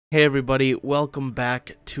Hey everybody, welcome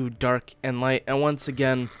back to Dark and Light, and once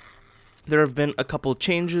again, there have been a couple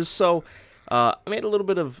changes, so I made a little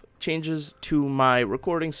bit of changes to my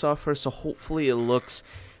recording software, so hopefully it looks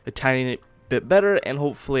a tiny bit better, and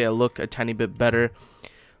hopefully I look a tiny bit better.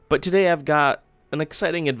 But today I've got an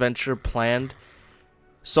exciting adventure planned,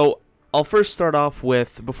 so I'll first start off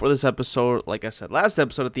with, before this episode, like I said last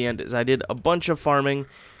episode at the end, is I did a bunch of farming,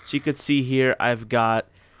 so you could see here I've got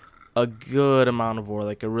a good amount of ore,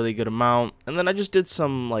 like a really good amount, and then I just did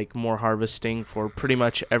some like more harvesting for pretty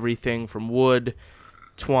much everything from wood,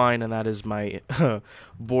 twine, and that is my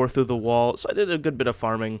bore through the wall. So I did a good bit of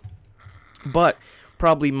farming, but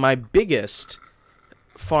probably my biggest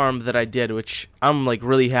farm that I did, which I'm like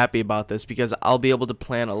really happy about this because I'll be able to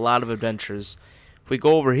plan a lot of adventures. If we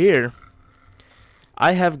go over here,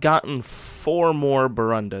 I have gotten 4 more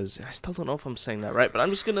Barundas. I still don't know if I'm saying that right, but I'm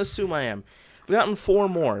just gonna assume I am. I've gotten 4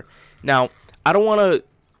 more. Now, I don't want to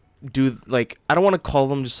do, like, I don't want to call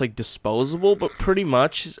them just, like, disposable, but pretty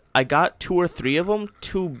much I got 2 or 3 of them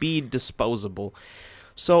to be disposable.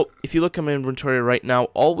 So, if you look at my inventory right now,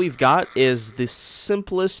 all we've got is the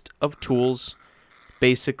simplest of tools,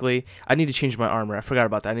 basically. I need to change my armor. I forgot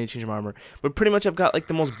about that. I need to change my armor. But pretty much I've got, like,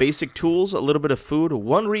 the most basic tools, a little bit of food,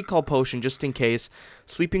 1 recall potion just in case,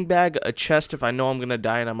 sleeping bag, a chest if I know I'm going to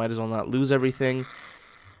die and I might as well not lose everything.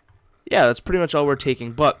 Yeah, that's pretty much all we're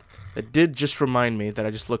taking, but it did just remind me that I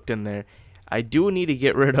just looked in there. I do need to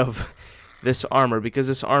get rid of this armor, because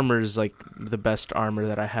this armor is like the best armor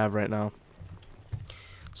that I have right now.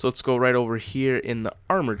 So let's go right over here in the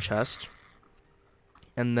armor chest,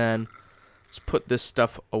 and then let's put this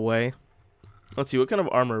stuff away. Let's see, what kind of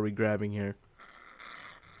armor are we grabbing here?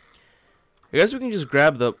 I guess we can just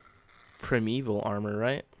grab the primeval armor,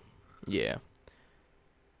 right? Yeah.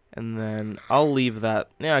 And then I'll leave that.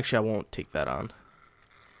 Yeah, actually, I won't take that on.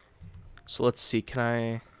 So let's see. Can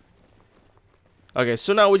I? Okay,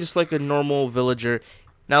 so now we're just like a normal villager.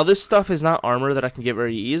 Now this stuff is not armor that I can get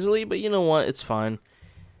very easily, but you know what? It's fine.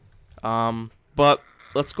 But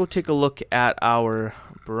let's go take a look at our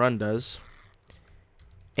Barundas.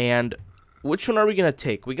 And which one are we gonna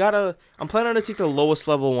take? I'm planning to take the lowest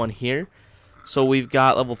level one here. So we've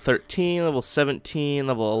got level 13, level 17,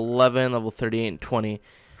 level 11, level 38, and 20.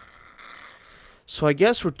 So I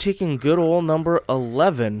guess we're taking good old number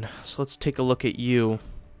 11. So let's take a look at you.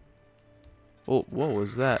 Oh, what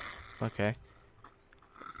was that? Okay.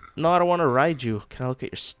 No, I don't want to ride you. Can I look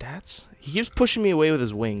at your stats? He keeps pushing me away with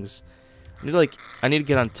his wings. I need to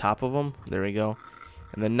get on top of him. There we go.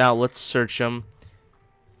 And then now let's search him.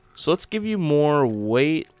 So let's give you more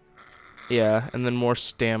weight. Yeah, and then more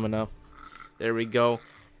stamina. There we go.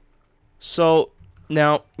 So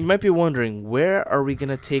now, you might be wondering, where are we going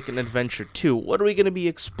to take an adventure to? What are we going to be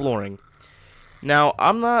exploring? Now,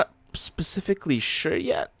 I'm not specifically sure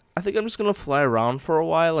yet. I think I'm just going to fly around for a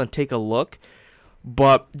while and take a look.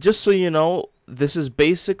 But just so you know, this is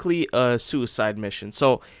basically a suicide mission.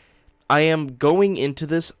 So, I am going into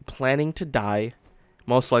this planning to die,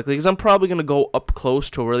 most likely, because I'm probably going to go up close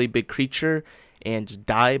to a really big creature and just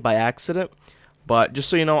die by accident. But just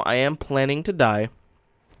so you know, I am planning to die.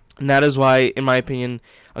 And that is why, in my opinion,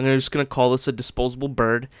 I'm just going to call this a disposable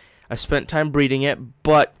bird. I spent time breeding it,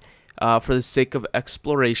 but for the sake of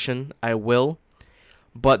exploration, I will.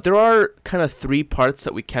 But there are kind of 3 parts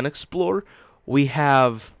that we can explore. We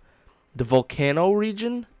have the volcano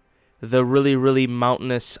region, the really, really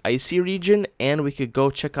mountainous, icy region, and we could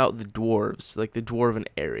go check out the dwarves, like the dwarven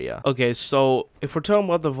area. Okay, so if we're talking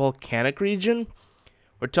about the volcanic region,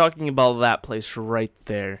 we're talking about that place right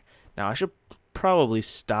there. Now, I should probably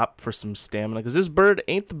stop for some stamina, because this bird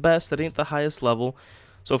ain't the best. It ain't the highest level,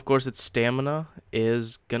 so of course its stamina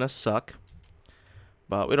is gonna suck,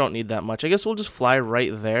 but we don't need that much. I guess we'll just fly right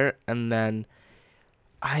there. And then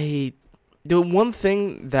the one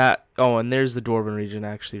thing that, oh, and there's the dwarven region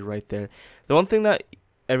actually right there. The one thing that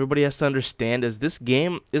everybody has to understand is this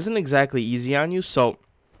game isn't exactly easy on you. So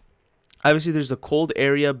obviously there's the cold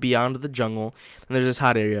area beyond the jungle, and there's this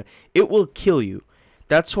hot area. It will kill you.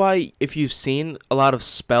 That's why if you've seen a lot of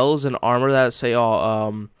spells and armor that say,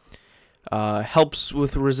 helps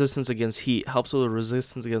with resistance against heat, helps with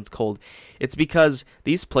resistance against cold, it's because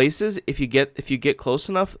these places, if you get close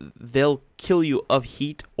enough, they'll kill you of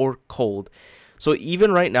heat or cold. So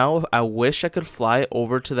even right now, I wish I could fly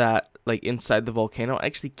over to that, like inside the volcano. I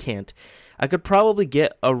actually can't. I could probably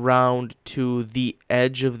get around to the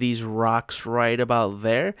edge of these rocks right about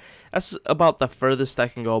there. That's about the furthest I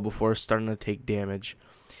can go before starting to take damage.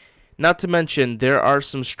 Not to mention, there are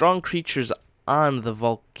some strong creatures on the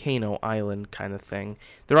volcano island kind of thing.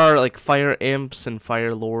 There are like fire imps and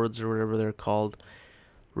fire lords or whatever they're called.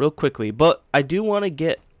 Real quickly, but I do want to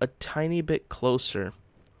get a tiny bit closer.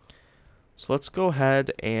 So let's go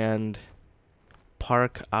ahead and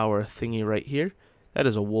park our thingy right here. That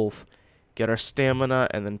is a wolf. Get our stamina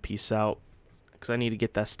and then peace out. Because I need to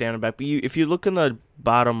get that stamina back. But if you look in the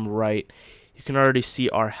bottom right, you can already see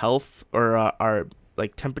our health or our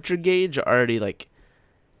like temperature gauge already like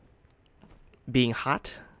being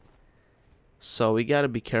hot. So we gotta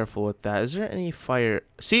be careful with that. Is there any fire?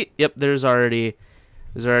 See, yep, there's already.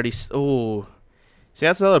 Oh, see,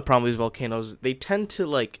 that's another problem with these volcanoes. They tend to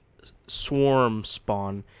like swarm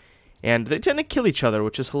spawn, and they tend to kill each other,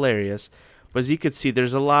 which is hilarious. But as you can see,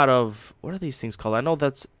 there's a lot of, what are these things called? I know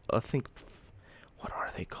that's, I think, what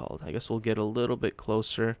are they called? I guess we'll get a little bit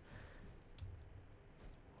closer.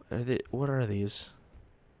 What are these?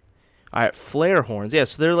 Alright, flare horns. Yeah,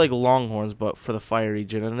 so they're like longhorns, but for the fire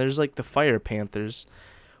region. And there's like the fire panthers.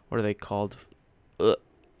 What are they called?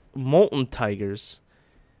 Molten tigers.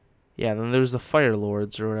 Yeah, then there's the fire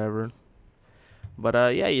lords or whatever.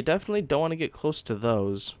 But yeah, you definitely don't want to get close to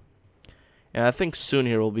those. And I think soon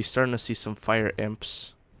here we'll be starting to see some fire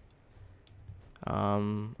imps.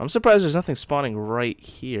 I'm surprised there's nothing spawning right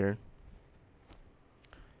here.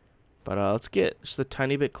 But let's get just a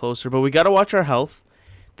tiny bit closer. But we gotta watch our health.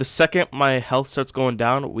 The second my health starts going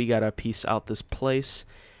down, we gotta piece out this place.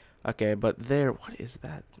 Okay, but there, what is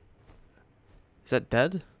that? Is that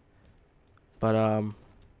dead? But yeah,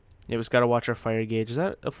 we just gotta watch our fire gauge. Is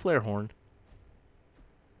that a flare horn?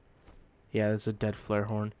 Yeah, that's a dead flare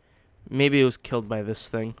horn. Maybe it was killed by this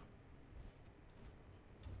thing.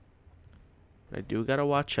 But I do gotta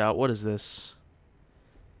watch out. What is this?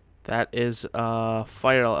 That is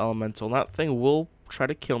fire elemental. That thing will try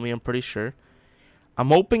to kill me, I'm pretty sure. I'm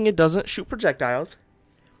hoping it doesn't shoot projectiles.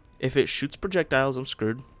 If it shoots projectiles, I'm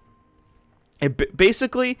screwed.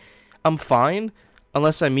 Basically, I'm fine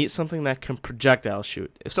unless I meet something that can projectile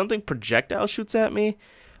shoot. If something projectile shoots at me,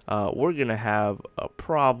 we're gonna have a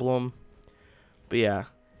problem. But yeah,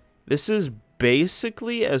 this is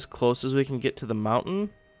basically as close as we can get to the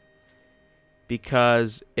mountain.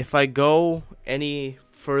 Because if I go any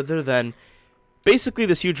further than basically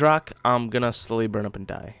this huge rock, I'm gonna slowly burn up and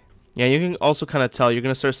die. Yeah, you can also kind of tell you're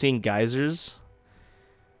gonna start seeing geysers.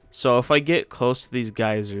 So if I get close to these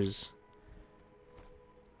geysers,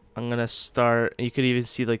 I'm gonna start. You could even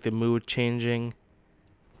see like the mood changing.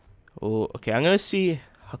 Oh, okay. I'm gonna see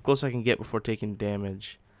how close I can get before taking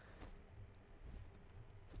damage.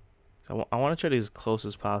 I want to try to get as close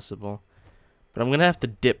as possible, but I'm gonna have to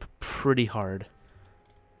dip pretty hard.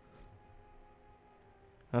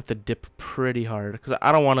 I have to dip pretty hard because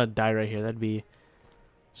I don't want to die right here. That'd be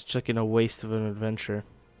such like a waste of an adventure.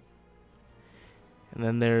 And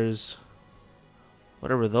then there's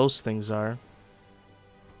whatever those things are.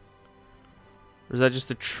 Or is that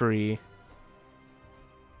just a tree?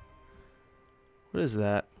 What is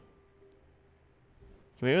that?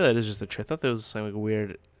 Maybe that is just a tree. I thought that was some like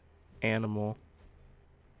weird animal.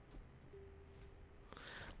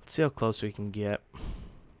 Let's see how close we can get.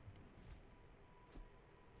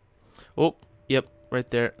 Oh, yep, right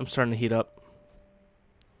there. I'm starting to heat up.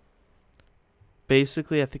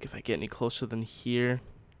 Basically, I think if I get any closer than here.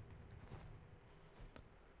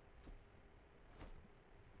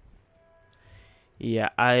 Yeah,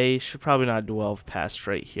 I should probably not delve past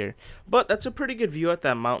right here. But that's a pretty good view at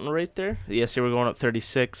that mountain right there. Yes, here we're going up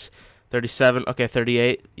 36, 37, okay,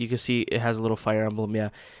 38. You can see it has a little fire emblem, yeah.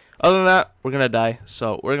 Other than that, we're going to die.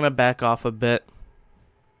 So we're going to back off a bit.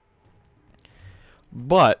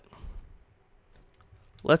 But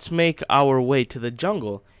let's make our way to the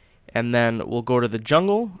jungle. And then we'll go to the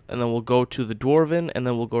jungle, and then we'll go to the dwarven, and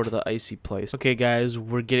then we'll go to the icy place. Okay, guys,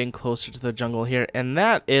 we're getting closer to the jungle here, and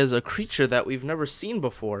that is a creature that we've never seen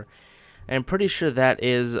before. I'm pretty sure that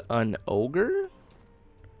is an ogre?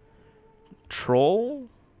 Troll?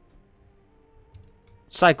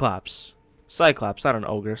 Cyclops. Cyclops, not an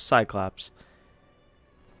ogre. Cyclops.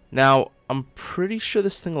 Now, I'm pretty sure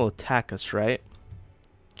this thing will attack us, right?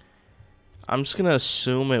 I'm just going to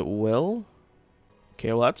assume it will.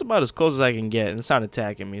 Okay, well, that's about as close as I can get, and it's not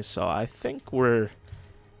attacking me, so I think we're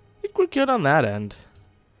good on that end.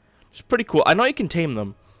 It's pretty cool. I know you can tame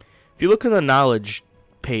them. If you look in the knowledge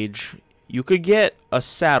page, you could get a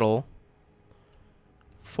saddle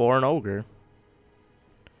for an ogre.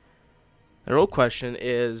 The real question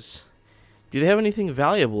is, do they have anything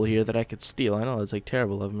valuable here that I could steal? I know it's like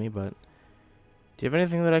terrible of me, but do you have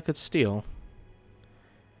anything that I could steal?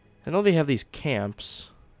 I know they have these camps.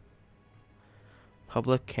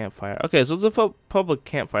 Public campfire. Okay, so it's a public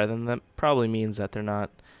campfire. Then that probably means that they're not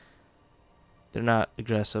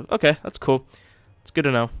aggressive. Okay, that's cool. It's good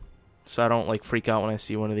to know, so I don't like freak out when I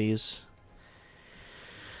see one of these.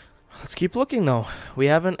 Let's keep looking though. We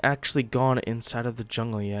haven't actually gone inside of the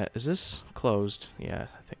jungle yet. Is this closed? Yeah,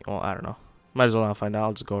 I think. Well, I don't know. Might as well not find out.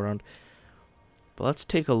 I'll just go around. But let's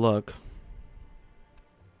take a look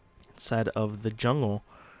inside of the jungle.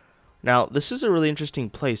 Now, this is a really interesting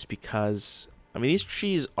place because, I mean, these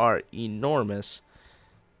trees are enormous.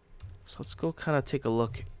 So let's go kind of take a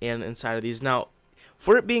look inside of these. Now,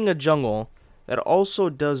 for it being a jungle, that also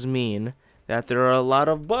does mean that there are a lot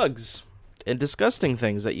of bugs and disgusting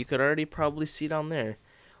things that you could already probably see down there.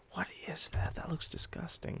 What is that? That looks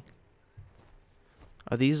disgusting.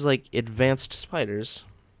 Are these like advanced spiders?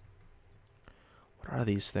 What are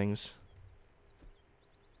these things?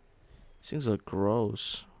 These things look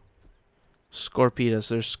gross. Scorpidas,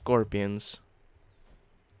 they're scorpions.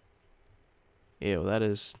 Ew, that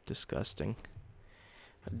is disgusting.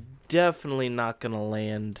 Definitely not gonna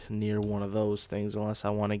land near one of those things unless I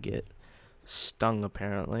want to get stung,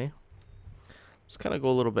 apparently. Let's kind of go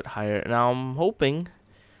a little bit higher. Now, I'm hoping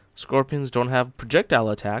scorpions don't have projectile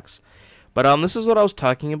attacks. But this is what I was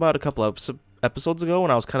talking about a couple episodes ago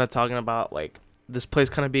when I was kind of talking about, like, this place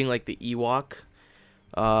kind of being like the Ewok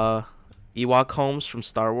homes from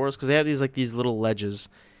Star Wars. Because they have these little ledges.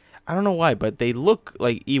 I don't know why, but they look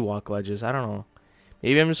like Ewok ledges. I don't know.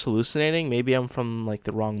 Maybe I'm just hallucinating. Maybe I'm from, like,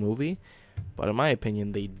 the wrong movie. But in my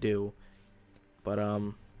opinion, they do. But,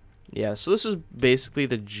 yeah. So this is basically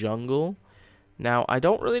the jungle. Now, I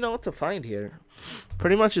don't really know what to find here.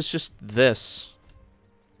 Pretty much it's just this.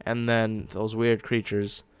 And then those weird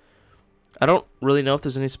creatures. I don't really know if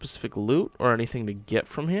there's any specific loot or anything to get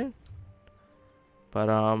from here. But,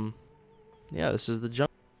 yeah, this is the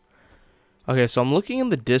jungle. Okay, so I'm looking in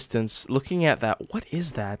the distance, looking at that. What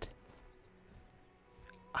is that?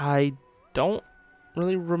 I don't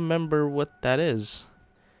really remember what that is.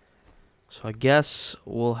 So I guess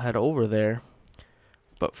we'll head over there.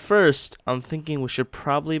 But first, I'm thinking we should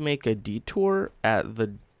probably make a detour at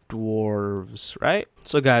the dwarves, right?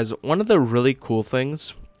 So guys, one of the really cool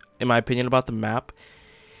things, in my opinion, about the map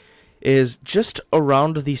is just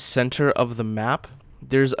around the center of the map,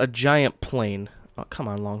 there's a giant plain. Oh, come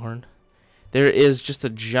on, Longhorn. There is just a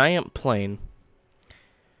giant plain.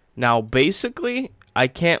 Now, basically, I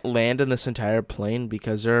can't land in this entire plain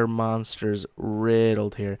because there are monsters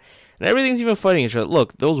riddled here. And everything's even fighting each other.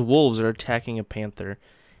 Look, those wolves are attacking a panther.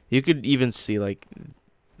 You could even see, like,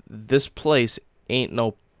 this place ain't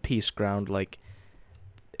no peace ground. Like,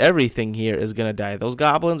 everything here is going to die. Those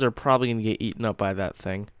goblins are probably going to get eaten up by that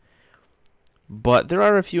thing. But there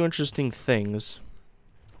are a few interesting things.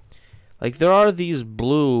 Like, there are these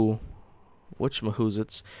blue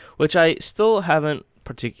whatchamahoozits, which I still haven't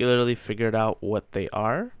particularly figured out what they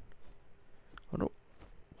are.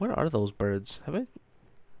 What are those birds? Have I?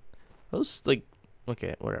 Those, like,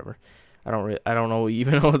 okay, whatever. I don't know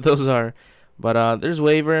even know what those are. But there's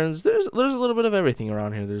wyverns. There's a little bit of everything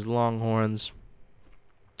around here. There's longhorns,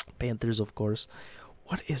 panthers, of course.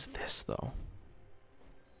 What is this though?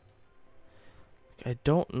 I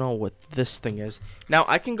don't know what this thing is. Now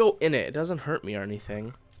I can go in it. It doesn't hurt me or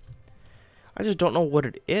anything. I just don't know what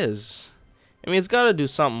it is. I mean, it's got to do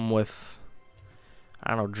something with,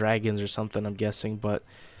 I don't know, dragons or something, I'm guessing. But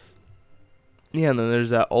yeah, and then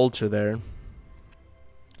there's that altar there.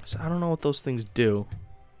 So I don't know what those things do.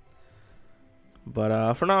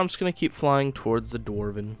 But for now, I'm just going to keep flying towards the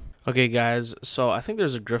dwarven. Okay, guys, so I think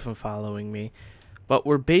there's a griffin following me. But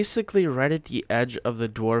we're basically right at the edge of the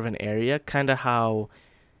dwarven area. Kind of how,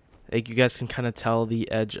 like, you guys can kind of tell the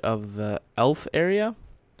edge of the elf area.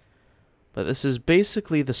 But this is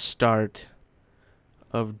basically the start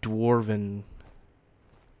of dwarven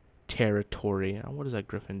territory. What is that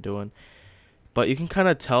griffin doing? But you can kind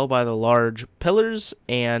of tell by the large pillars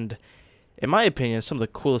and, in my opinion, some of the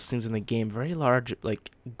coolest things in the game. Very large,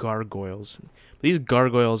 like, gargoyles. These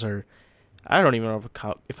gargoyles are, I don't even know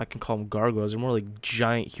if I can call them gargoyles. They're more like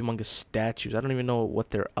giant, humongous statues. I don't even know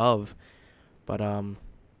what they're of. But, yeah,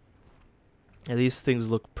 these things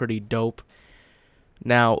look pretty dope.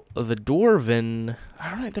 Now, the dwarven, I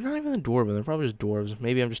don't know, they're not even the dwarven. They're probably just dwarves.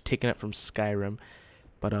 Maybe I'm just taking it from Skyrim.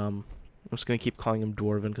 But, I'm just going to keep calling them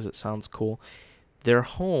dwarven because it sounds cool. Their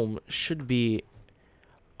home should be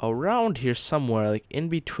around here somewhere, like in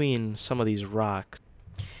between some of these rocks.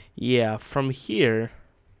 Yeah, from here,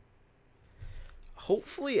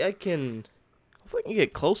 hopefully I can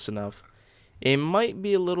get close enough. It might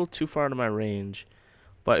be a little too far out of my range,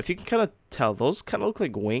 but if you can kind of tell, those kind of look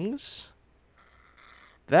like wings.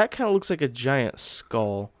 That kind of looks like a giant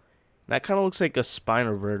skull. That kind of looks like a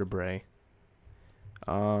spinal vertebrae.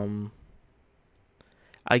 I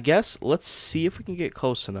guess let's see if we can get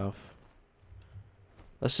close enough.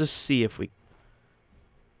 Let's just see if we...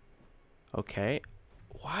 Okay.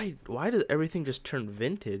 Why does everything just turn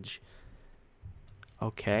vintage?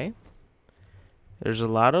 Okay. There's a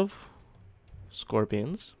lot of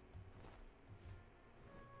scorpions.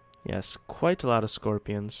 Yes, quite a lot of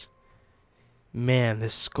scorpions. Man,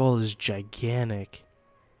 this skull is gigantic.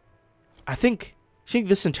 I think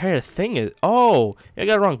this entire thing is... Oh, I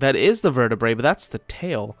got it wrong. That is the vertebrae, but that's the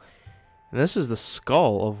tail. And this is the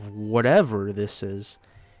skull of whatever this is.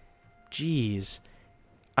 Jeez.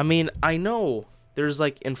 I mean, I know there's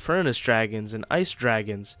like Infernus dragons and ice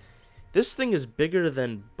dragons. This thing is bigger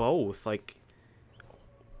than both. Like,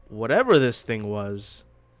 whatever this thing was.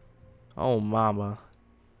 Oh, mama.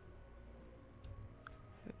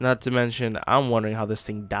 Not to mention, I'm wondering how this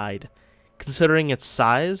thing died. Considering its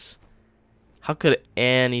size, how could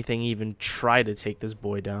anything even try to take this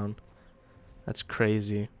boy down? That's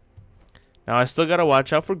crazy. Now, I still gotta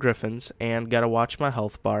watch out for griffins and gotta watch my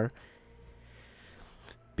health bar.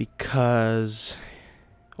 Because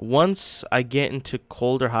once I get into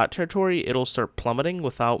cold or hot territory, it'll start plummeting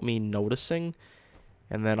without me noticing.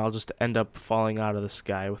 And then I'll just end up falling out of the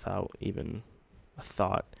sky without even a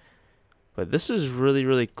thought. But this is really,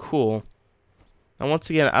 really cool. And once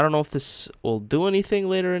again, I don't know if this will do anything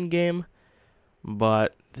later in game,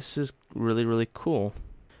 but this is really, really cool.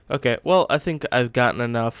 Okay, well, I think I've gotten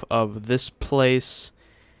enough of this place.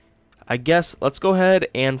 I guess let's go ahead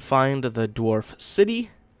and find the dwarf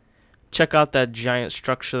city. Check out that giant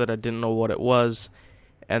structure that I didn't know what it was.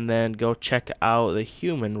 And then go check out the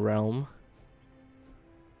human realm.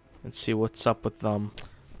 And see what's up with them.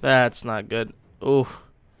 That's not good. Ooh.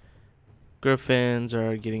 Griffins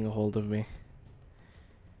are getting a hold of me.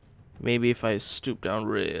 Maybe if I stoop down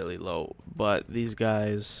really low. But these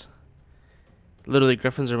guys... Literally,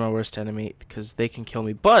 griffins are my worst enemy because they can kill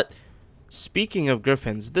me. But, speaking of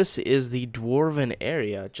griffins, this is the dwarven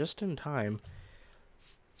area. Just in time.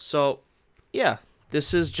 So, yeah.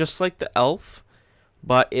 This is just like the elf.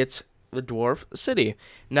 But it's the dwarf city.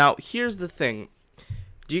 Now, here's the thing.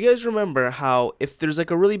 Do you guys remember how if there's like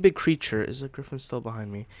a really big creature... Is the griffin still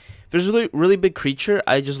behind me? If there's a really big creature,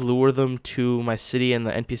 I just lure them to my city and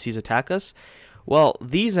the NPCs attack us. Well,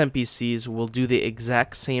 these NPCs will do the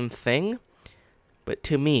exact same thing, but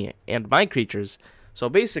to me and my creatures. So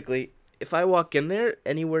basically, if I walk in there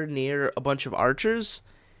anywhere near a bunch of archers,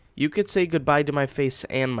 you could say goodbye to my face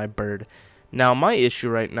and my bird. Now, my issue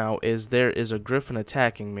right now is there is a griffin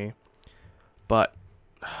attacking me. But,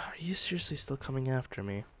 are you seriously still coming after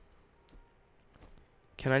me?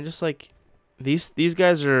 Can I just like... These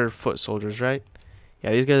guys are foot soldiers, right?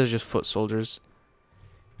 Yeah, these guys are just foot soldiers.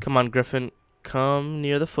 Come on, Griffin. Come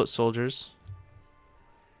near the foot soldiers.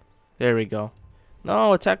 There we go.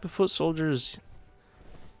 No, attack the foot soldiers.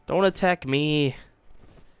 Don't attack me.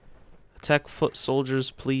 Attack foot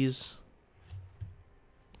soldiers, please.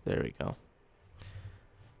 There we go.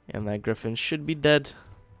 And that Griffin should be dead.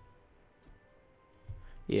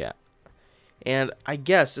 Yeah. And I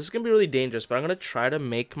guess this is going to be really dangerous, but I'm going to try to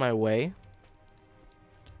make my way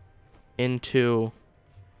into...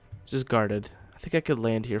 This is guarded. I think I could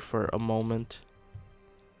land here for a moment.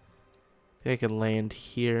 I think I could land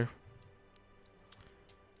here.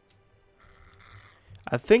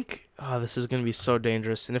 I think... Oh, this is going to be so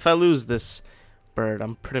dangerous. And if I lose this bird,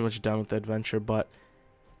 I'm pretty much done with the adventure. But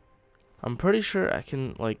I'm pretty sure I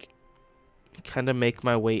can, like, kind of make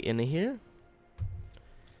my way into here.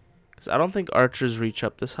 Because I don't think archers reach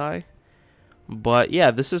up this high. But,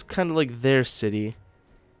 yeah, this is kind of like their city.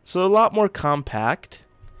 So a lot more compact.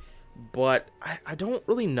 But I don't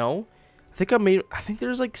really know. I think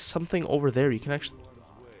there's like something over there. You can actually...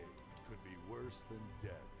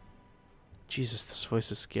 Jesus, this voice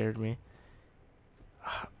has scared me.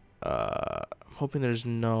 I'm hoping there's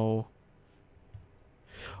no...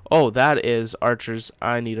 Oh, that is archers.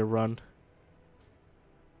 I need to run.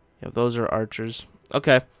 Yeah, those are archers.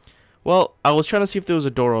 Okay. Well, I was trying to see if there was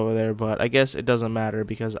a door over there, but I guess it doesn't matter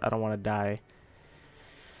because I don't want to die.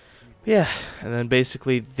 Yeah, and then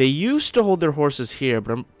basically they used to hold their horses here,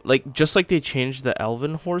 but just like they changed the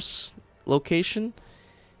elven horse location.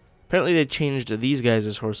 Apparently they changed these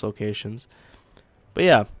guys' horse locations. But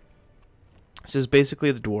yeah, this is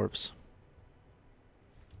basically the dwarves.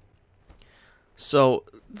 So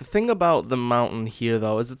the thing about the mountain here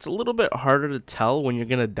though is it's a little bit harder to tell when you're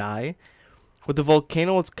gonna die. With the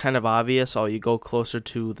volcano, it's kind of obvious. You go closer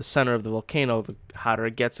to the center of the volcano, the hotter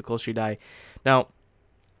it gets, the closer you die. Now,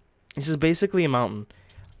 this is basically a mountain.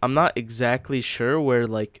 I'm not exactly sure where,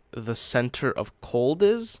 like, the center of cold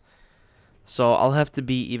is. So I'll have to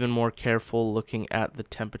be even more careful looking at the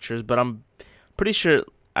temperatures. But I'm pretty sure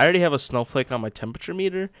I already have a snowflake on my temperature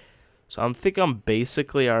meter. So I think I'm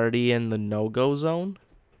basically already in the no-go zone.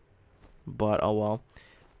 But, oh well.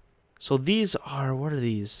 So these are, what are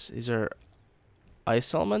these? These are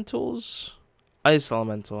ice elementals? Ice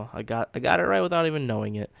elemental. I got it right without even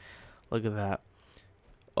knowing it. Look at that.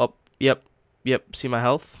 Oh, yep. See my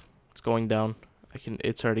health? It's going down.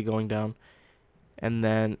 It's already going down. And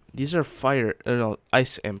then these are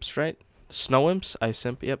ice imps, right? Snow imps, ice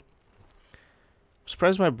imp, yep. I'm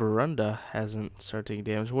surprised my Barunda hasn't started taking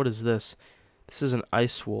damage. What is this? This is an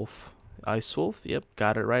ice wolf. Ice wolf, yep,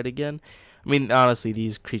 got it right again. I mean, honestly,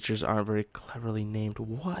 these creatures aren't very cleverly named.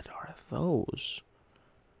 What are those?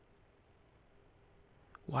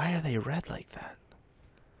 Why are they red like that?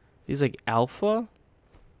 These like alpha?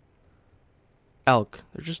 Elk.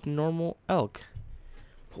 They're just normal elk.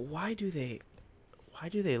 But why do they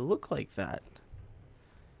look like that?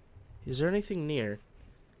 Is there anything near?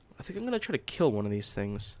 I think I'm gonna try to kill one of these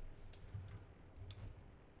things.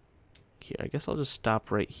 Here, I guess I'll just stop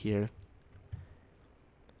right here.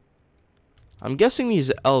 I'm guessing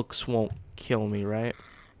these elks won't kill me, right?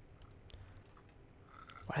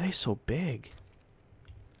 Why are they so big?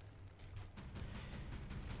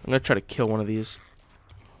 I'm gonna try to kill one of these.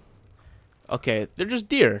 Okay, they're just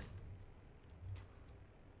deer.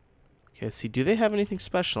 Okay, see, do they have anything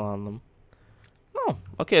special on them? Oh,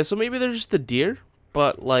 okay, so maybe they're just the deer,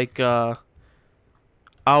 but like our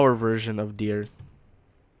version of deer.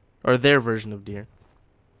 Or their version of deer.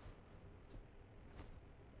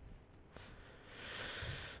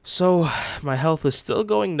 So, my health is still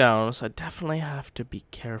going down, so I definitely have to be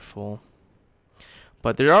careful.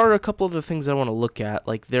 But there are a couple other things I want to look at.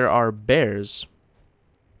 Like, there are bears.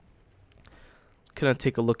 Gonna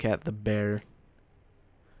take a look at the bear.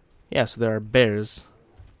 Yeah, so there are bears.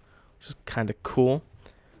 Which is kind of cool.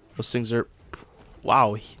 Those things are...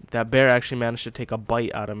 Wow, that bear actually managed to take a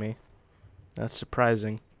bite out of me. That's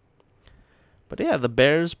surprising. But yeah, the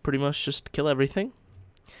bears pretty much just kill everything.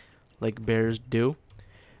 Like bears do.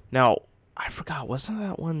 Now, I forgot, wasn't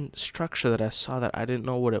that one structure that I saw that I didn't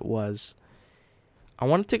know what it was? I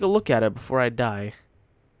want to take a look at it before I die.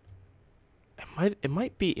 It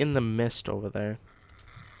might be in the mist over there.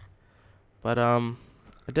 But I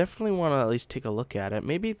definitely want to at least take a look at it.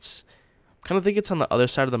 Maybe it's kind of think it's on the other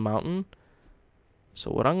side of the mountain.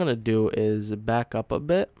 So what I'm going to do is back up a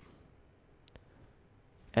bit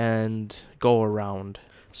and go around.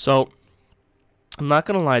 So I'm not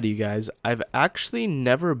going to lie to you guys. I've actually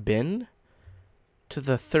never been to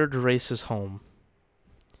the third race's home.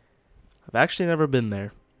 I've actually never been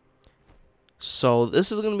there. So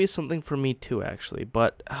this is going to be something for me too, actually.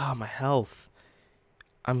 But, my health.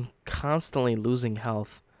 I'm constantly losing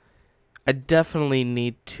health. I definitely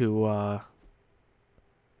need to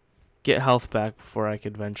get health back before I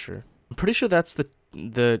could venture. I'm pretty sure that's the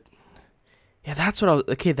yeah, that's what I was...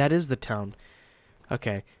 Okay, that is the town.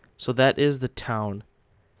 Okay, so that is the town.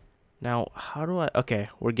 Now, how do I... Okay,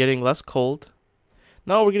 we're getting less cold.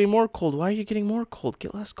 No, we're getting more cold. Why are you getting more cold?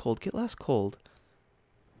 Get less cold. Get less cold.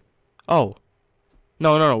 Oh.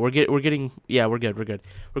 No. We're getting... Yeah, we're good. We're good.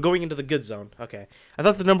 We're going into the good zone. Okay. I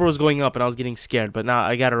thought the number was going up and I was getting scared, but now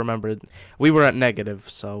I gotta remember we were at negative,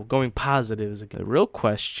 so going positive is a good. The real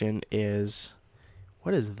question is,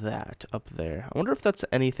 what is that up there? I wonder if that's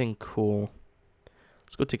anything cool.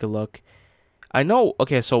 Let's go take a look. I know...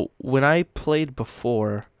 Okay, so when I played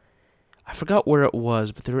before, I forgot where it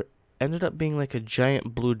was, but there ended up being like a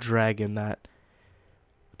giant blue dragon that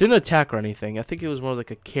didn't attack or anything. I think it was more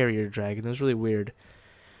like a carrier dragon. It was really weird.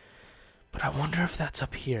 But I wonder if that's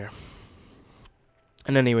up here.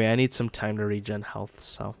 And anyway, I need some time to regen health,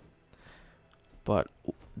 so. But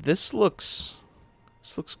this looks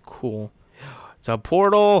cool. It's a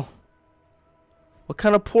portal. What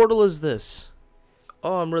kind of portal is this?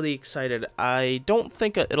 Oh, I'm really excited. I don't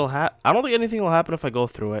think it'll happen. I don't think anything will happen if I go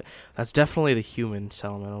through it. That's definitely the human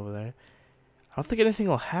settlement over there. I don't think anything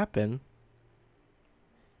will happen.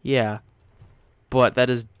 Yeah. But that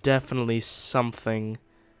is definitely something.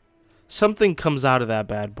 Something comes out of that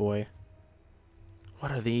bad boy.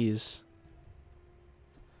 What are these?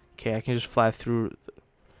 Okay, I can just fly through.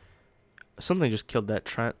 Something just killed that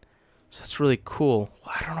Trent. So that's really cool.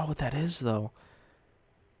 I don't know what that is, though.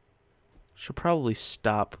 Should probably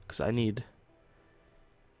stop, because I need...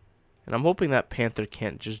 And I'm hoping that panther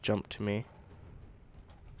can't just jump to me.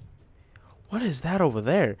 What is that over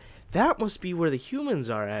there? That must be where the humans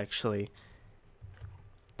are, actually.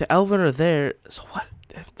 The elven are there. So what?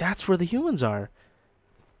 That's where the humans are.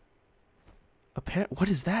 What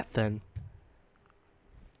is that, then?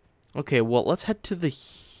 Okay, well, let's head to the...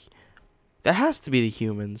 That has to be the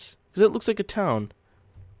humans, because it looks like a town.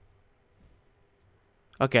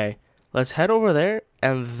 Okay. Let's head over there,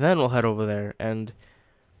 and then we'll head over there. And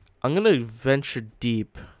I'm going to venture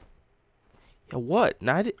deep. Yeah, what?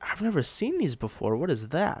 I've never seen these before. What is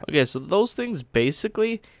that? Okay, so those things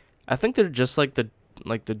basically, I think they're just like the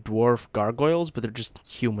dwarf gargoyles, but they're just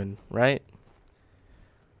human, right?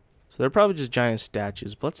 So they're probably just giant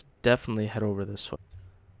statues. But let's definitely head over this way.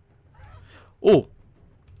 Oh,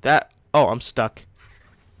 that. Oh, I'm stuck.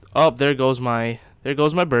 Oh, there goes my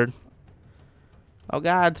bird. Oh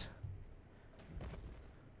God.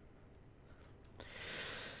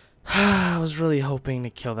 I was really hoping to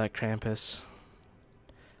kill that Krampus.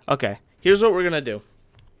 Okay, here's what we're gonna do.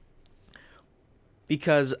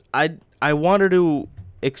 Because I wanted to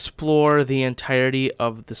explore the entirety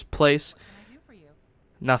of this place. What can I do for you?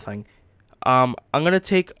 Nothing. I'm gonna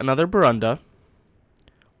take another Barunda.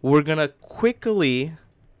 We're gonna quickly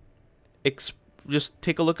just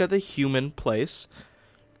take a look at the human place.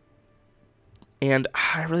 And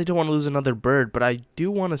I really don't want to lose another bird, but I do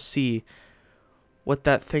want to see what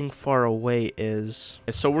that thing far away is.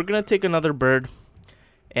 So we're gonna take another bird.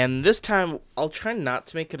 And this time, I'll try not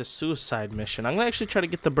to make it a suicide mission. I'm going to actually try to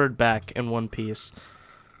get the bird back in one piece.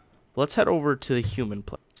 Let's head over to the human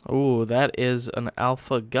place. Oh, that is an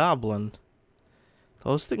alpha goblin.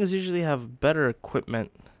 Those things usually have better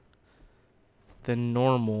equipment than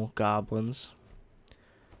normal goblins.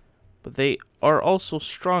 But they are also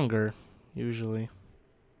stronger, usually.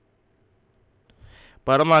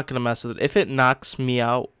 But I'm not going to mess with it. If it knocks me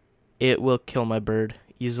out, it will kill my bird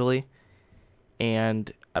easily.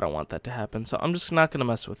 And I don't want that to happen, so I'm just not going to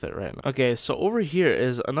mess with it right now. Okay, so over here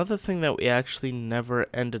is another thing that we actually never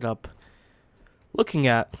ended up looking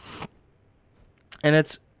at. And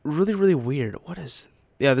it's really, really weird. What is...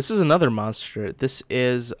 Yeah, this is another monster. This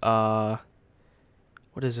is, what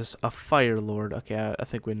is this? A Fire Lord. Okay, I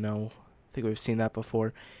think we know. I think we've seen that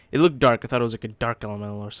before. It looked dark. I thought it was like a dark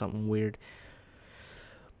elemental or something weird.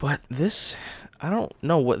 But this... I don't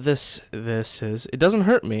know what this is. It doesn't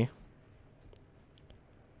hurt me.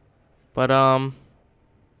 But,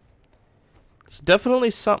 it's definitely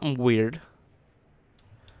something weird.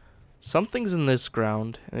 Something's in this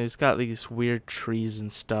ground, and it's got these weird trees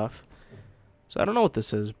and stuff. So I don't know what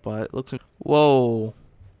this is, but it looks... Whoa.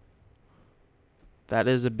 That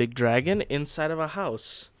is a big dragon inside of a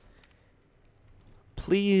house.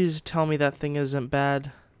 Please tell me that thing isn't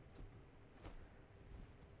bad.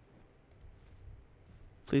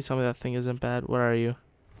 Please tell me that thing isn't bad. Where are you?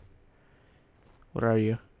 What are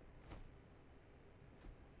you?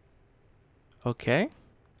 Okay.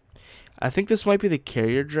 I think this might be the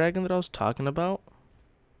carrier dragon that I was talking about.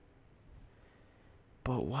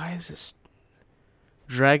 But why is this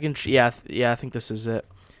dragon tree? Yeah, I think this is it.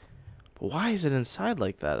 But why is it inside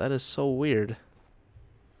like that? That is so weird.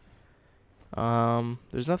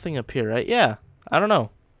 There's nothing up here, right? Yeah, I don't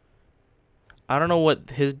know. I don't know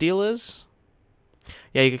what his deal is.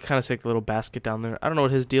 Yeah, you could kind of see like the little basket down there. I don't know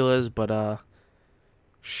what his deal is, but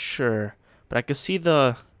sure. But I could see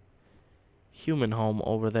the human home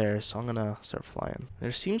over there, so I'm gonna start flying.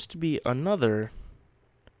 There seems to be another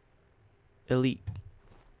elite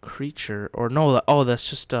creature, or no, oh, that's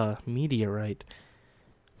just a meteorite.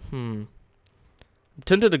 I'm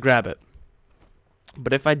tempted to grab it,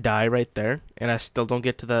 but if I die right there and I still don't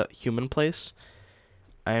get to the human place,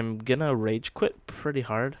 I'm gonna rage quit pretty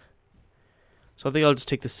hard. So I think I'll just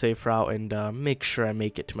take the safe route and make sure I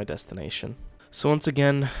make it to my destination. So once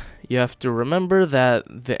again, you have to remember that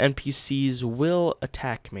the NPCs will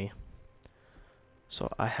attack me. So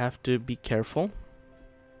I have to be careful.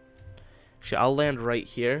 Actually, I'll land right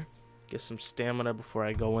here. Get some stamina before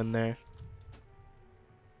I go in there.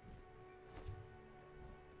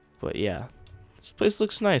 But yeah, this place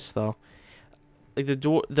looks nice though. Like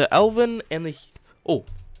the elven and the... Oh,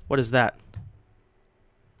 what is that?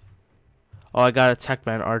 Oh, I got attacked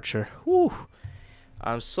by an archer. Whew.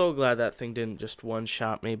 I'm so glad that thing didn't just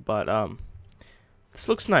one-shot me, but this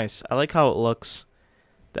looks nice. I like how it looks.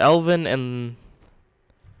 The elven and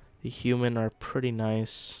the human are pretty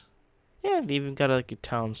nice. Yeah, they even got like a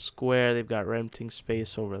town square. They've got renting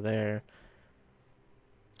space over there.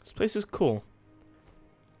 This place is cool.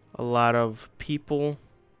 A lot of people.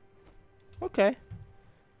 Okay.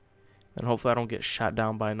 And hopefully I don't get shot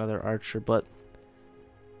down by another archer, but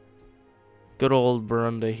good old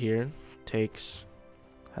Barunda here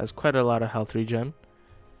has quite a lot of health regen.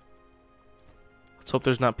 Let's hope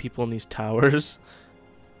there's not people in these towers.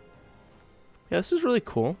 Yeah, this is really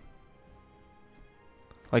cool.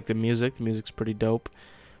 I like the music. The music's pretty dope.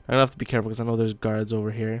 I'm gonna have to be careful because I know there's guards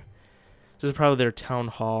over here. This is probably their town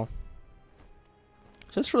hall.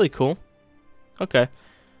 So that's really cool. Okay.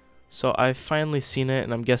 So I've finally seen it,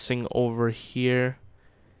 and I'm guessing over here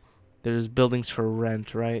there's buildings for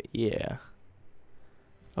rent, right? Yeah.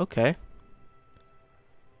 Okay.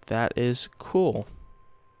 That is cool.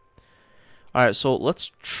 Alright, so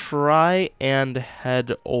let's try and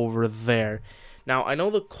head over there. Now, I know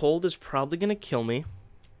the cold is probably going to kill me.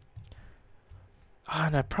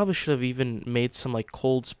 And I probably should have even made some, like,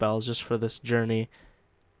 cold spells just for this journey.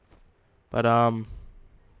 But, of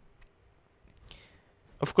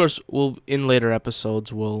course, in later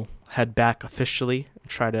episodes, we'll head back officially and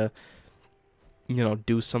try to, you know,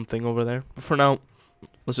 do something over there. But for now,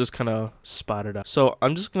 let's just kind of spot it up. So,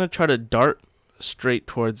 I'm just going to try to dart straight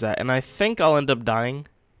towards that, and I think I'll end up dying,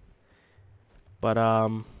 but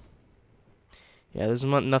yeah, there's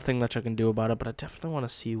nothing much I can do about it, but I definitely want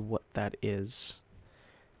to see what that is,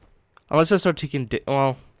 unless I start taking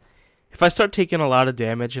well, if I start taking a lot of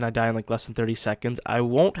damage and I die in like less than 30 seconds, I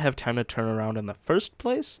won't have time to turn around in the first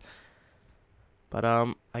place, but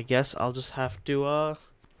I guess I'll just have to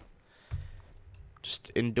just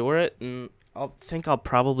endure it, and I'll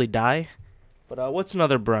probably die. But what's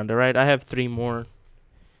another Brunda, right? I have 3 more.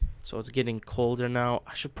 So it's getting colder now.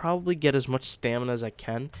 I should probably get as much stamina as I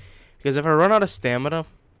can. Because if I run out of stamina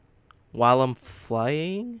while I'm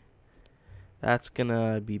flying, that's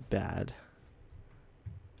gonna be bad.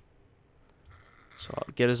 So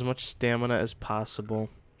I'll get as much stamina as possible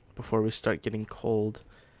before we start getting cold.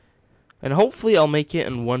 And hopefully I'll make it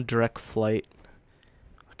in one direct flight.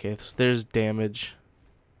 Okay, so there's damage.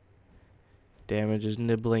 Damage is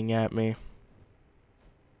nibbling at me.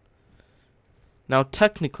 Now,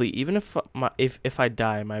 technically, even if I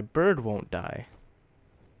die, my bird won't die.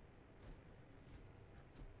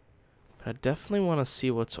 But I definitely want to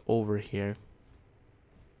see what's over here.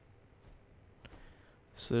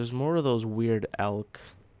 So there's more of those weird elk.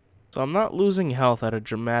 So I'm not losing health at a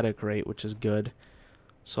dramatic rate, which is good.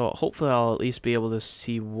 So hopefully I'll at least be able to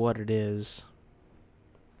see what it is.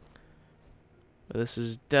 But this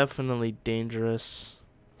is definitely dangerous.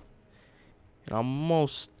 And I'll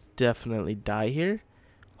most definitely die here.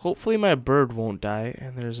 Hopefully my bird won't die.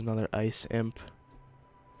 And there's another ice imp.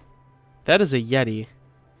 That is a Yeti.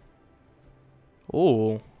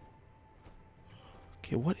 Oh.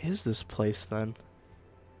 Okay, what is this place then?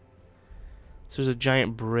 So there's a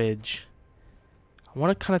giant bridge. I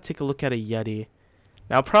want to kind of take a look at a Yeti.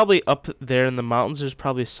 Now probably up there in the mountains there's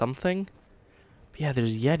probably something. But yeah,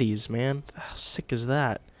 there's Yetis, man. How sick is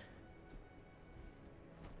that?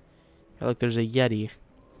 Yeah, look, there's a Yeti.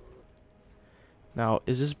 Now,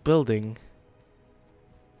 is this building?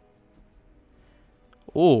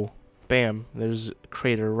 Oh, bam. There's a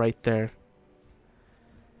crater right there.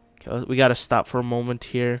 Okay, we gotta stop for a moment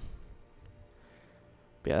here.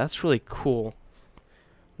 But yeah, that's really cool.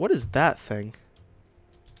 What is that thing?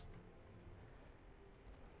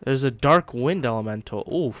 There's a dark wind elemental.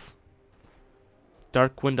 Oof.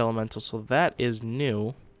 Dark wind elemental, so that is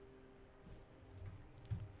new.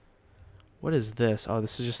 What is this? Oh,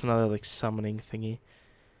 this is just another, like, summoning thingy.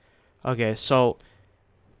 Okay, so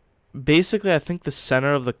basically I think the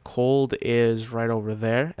center of the cold is right over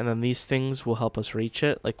there, and then these things will help us reach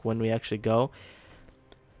it, like, when we actually go.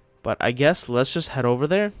 But I guess let's just head over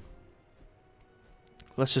there.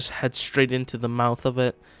 Let's just head straight into the mouth of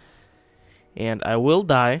it. And I will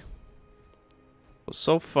die.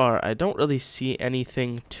 So far, I don't really see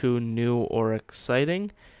anything too new or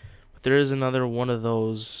exciting. But there is another one of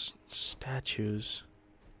those statues.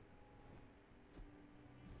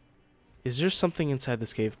 Is there something inside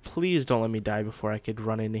this cave? Please don't let me die before I could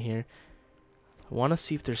run into here. I want to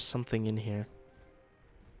see if there's something in here.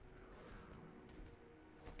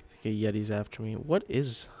 I think a Yeti's after me. What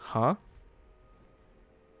is... Huh?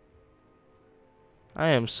 I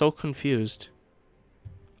am so confused.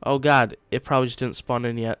 Oh god, it probably just didn't spawn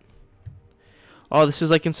in yet. Oh, this is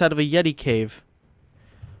like inside of a Yeti cave.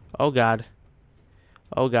 Oh god.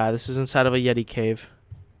 Oh god, this is inside of a Yeti cave.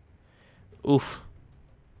 Oof.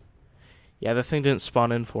 Yeah, the thing didn't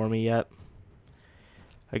spawn in for me yet.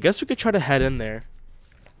 I guess we could try to head in there.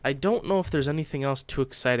 I don't know if there's anything else too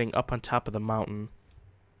exciting up on top of the mountain.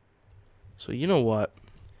 So you know what?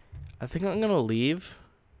 I think I'm gonna leave.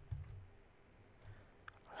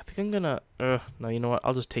 I think I'm gonna... no, you know what?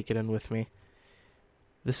 I'll just take it in with me.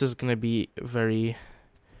 This is gonna be very,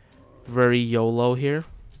 very YOLO here.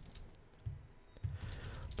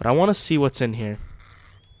 But I want to see what's in here.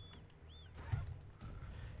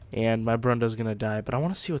 And my Brunda's gonna die, but I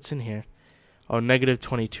want to see what's in here. Oh, negative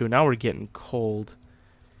 22. Now we're getting cold.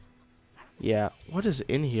 Yeah, what is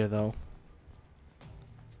in here, though?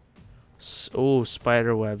 Oh,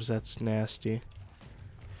 spider webs. That's nasty.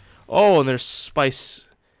 Oh, and there's spice...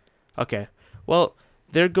 Okay, well,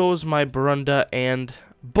 there goes my Brunda, and...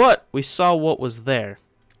 But we saw what was there.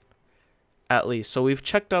 At least. So we've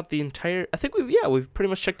checked out the entire... I think we've pretty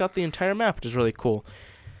much checked out the entire map, which is really cool.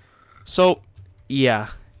 So, yeah.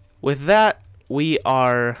 With that, we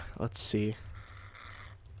are... Let's see.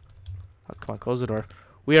 Oh, come on, close the door.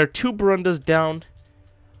 We are 2 Barundas down,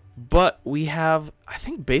 but we have, I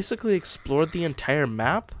think, basically explored the entire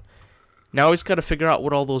map. Now we just got to figure out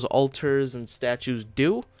what all those altars and statues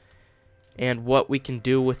do, and what we can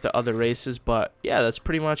do with the other races. But yeah, that's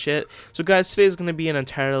pretty much it. So guys, today is going to be an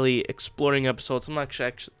entirely exploring episode. So I'm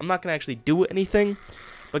not going to actually do anything.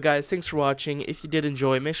 But guys, thanks for watching. If you did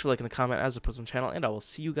enjoy, make sure to like and comment as a person channel, and I will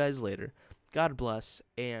see you guys later. God bless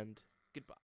and goodbye.